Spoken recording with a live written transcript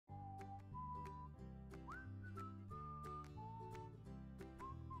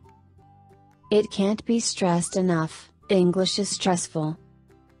It can't be stressed enough, English is stressful.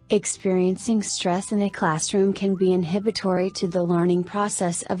 Experiencing stress in a classroom can be inhibitory to the learning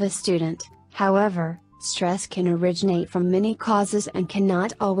process of a student. However, stress can originate from many causes and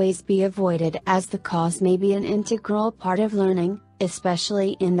cannot always be avoided, as the cause may be an integral part of learning,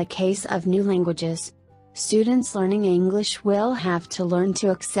 especially in the case of new languages. Students learning English will have to learn to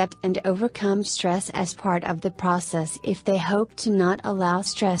accept and overcome stress as part of the process if they hope to not allow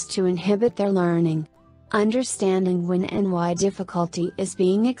stress to inhibit their learning. Understanding when and why difficulty is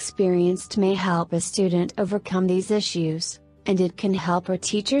being experienced may help a student overcome these issues, and it can help a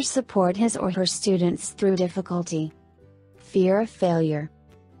teacher support his or her students through difficulty. Fear of failure.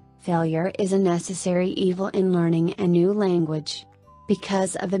 Failure is a necessary evil in learning a new language.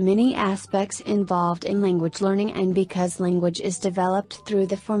 Because of the many aspects involved in language learning and because language is developed through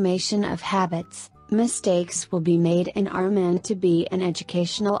the formation of habits, mistakes will be made and are meant to be an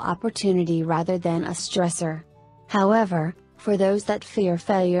educational opportunity rather than a stressor. However, for those that fear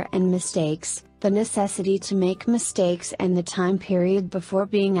failure and mistakes, the necessity to make mistakes and the time period before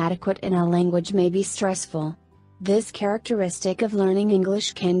being adequate in a language may be stressful. This characteristic of learning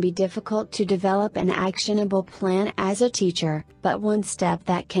English can be difficult to develop an actionable plan as a teacher, but one step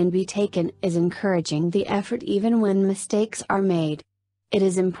that can be taken is encouraging the effort even when mistakes are made. It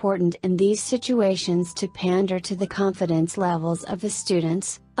is important in these situations to pander to the confidence levels of the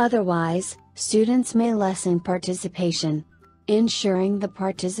students, otherwise, students may lessen participation. Ensuring the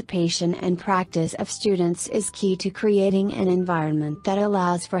participation and practice of students is key to creating an environment that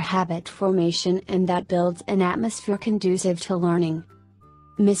allows for habit formation and that builds an atmosphere conducive to learning.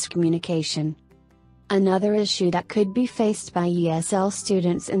 Miscommunication. Another issue that could be faced by ESL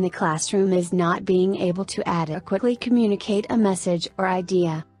students in the classroom is not being able to adequately communicate a message or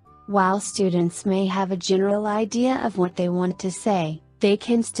idea. While students may have a general idea of what they want to say, they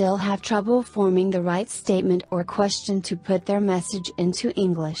can still have trouble forming the right statement or question to put their message into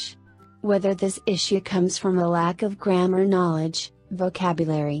English. Whether this issue comes from a lack of grammar knowledge,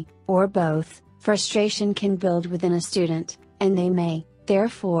 vocabulary, or both, frustration can build within a student, and they may,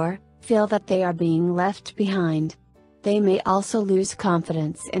 therefore, feel that they are being left behind. They may also lose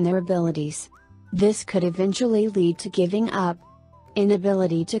confidence in their abilities. This could eventually lead to giving up.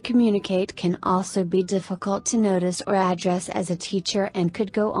 Inability to communicate can also be difficult to notice or address as a teacher and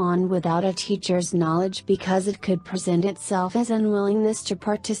could go on without a teacher's knowledge because it could present itself as unwillingness to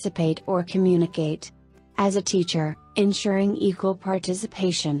participate or communicate. As a teacher, ensuring equal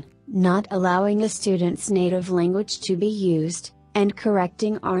participation, not allowing a student's native language to be used, and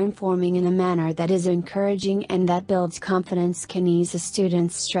correcting or informing in a manner that is encouraging and that builds confidence can ease a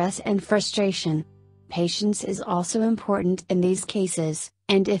student's stress and frustration. Patience is also important in these cases,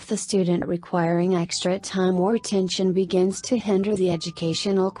 and if the student requiring extra time or attention begins to hinder the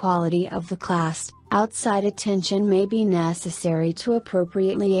educational quality of the class, outside attention may be necessary to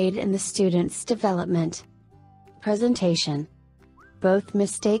appropriately aid in the student's development. Presentation. Both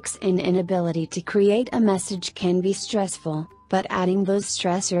mistakes and inability to create a message can be stressful, but adding those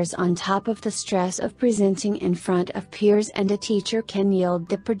stressors on top of the stress of presenting in front of peers and a teacher can yield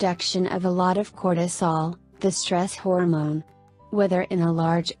the production of a lot of cortisol, the stress hormone. Whether in a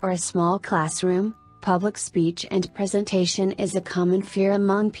large or a small classroom, public speech and presentation is a common fear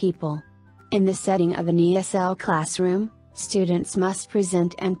among people. In the setting of an ESL classroom, students must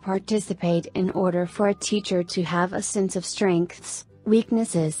present and participate in order for a teacher to have a sense of strengths,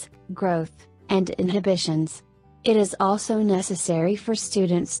 weaknesses, growth, and inhibitions. It is also necessary for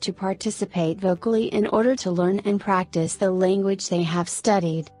students to participate vocally in order to learn and practice the language they have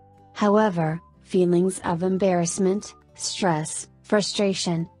studied. However, feelings of embarrassment, stress,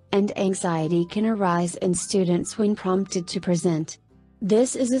 frustration, and anxiety can arise in students when prompted to present.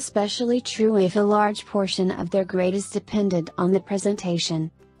 This is especially true if a large portion of their grade is dependent on the presentation.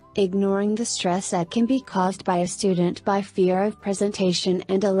 Ignoring the stress that can be caused by a student by fear of presentation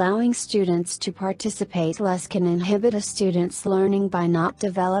and allowing students to participate less can inhibit a student's learning by not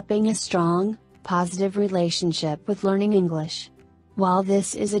developing a strong, positive relationship with learning English. While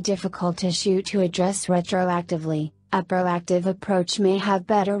this is a difficult issue to address retroactively, a proactive approach may have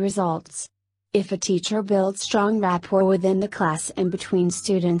better results. If a teacher builds strong rapport within the class and between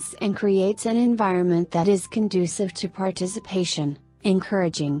students and creates an environment that is conducive to participation,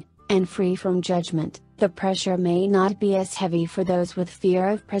 encouraging, and free from judgment, the pressure may not be as heavy for those with fear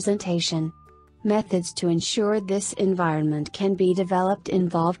of presentation. Methods to ensure this environment can be developed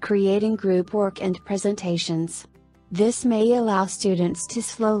involve creating group work and presentations. This may allow students to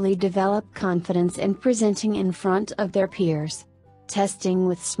slowly develop confidence in presenting in front of their peers. Testing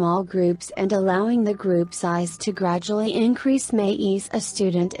with small groups and allowing the group size to gradually increase may ease a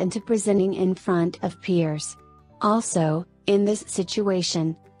student into presenting in front of peers. Also, in this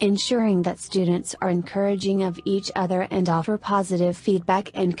situation, ensuring that students are encouraging of each other and offer positive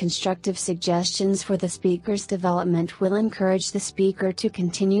feedback and constructive suggestions for the speaker's development will encourage the speaker to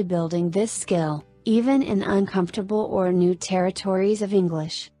continue building this skill, even in uncomfortable or new territories of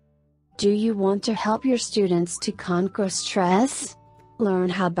English. Do you want to help your students to conquer stress? Learn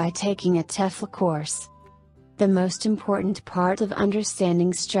how by taking a TEFL course. The most important part of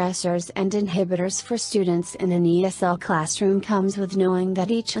understanding stressors and inhibitors for students in an ESL classroom comes with knowing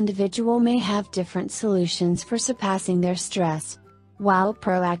that each individual may have different solutions for surpassing their stress. While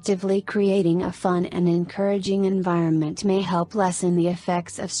proactively creating a fun and encouraging environment may help lessen the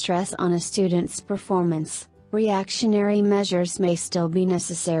effects of stress on a student's performance, reactionary measures may still be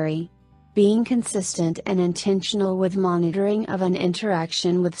necessary. Being consistent and intentional with monitoring of an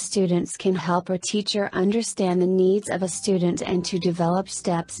interaction with students can help a teacher understand the needs of a student and to develop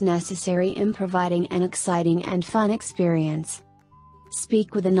steps necessary in providing an exciting and fun experience.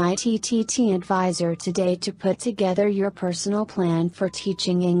 Speak with an ITTT advisor today to put together your personal plan for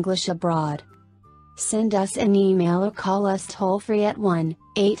teaching English abroad. Send us an email or call us toll-free at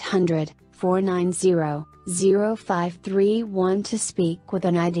 1-800-490-0531 to speak with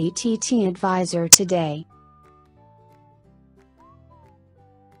an ITTT advisor today.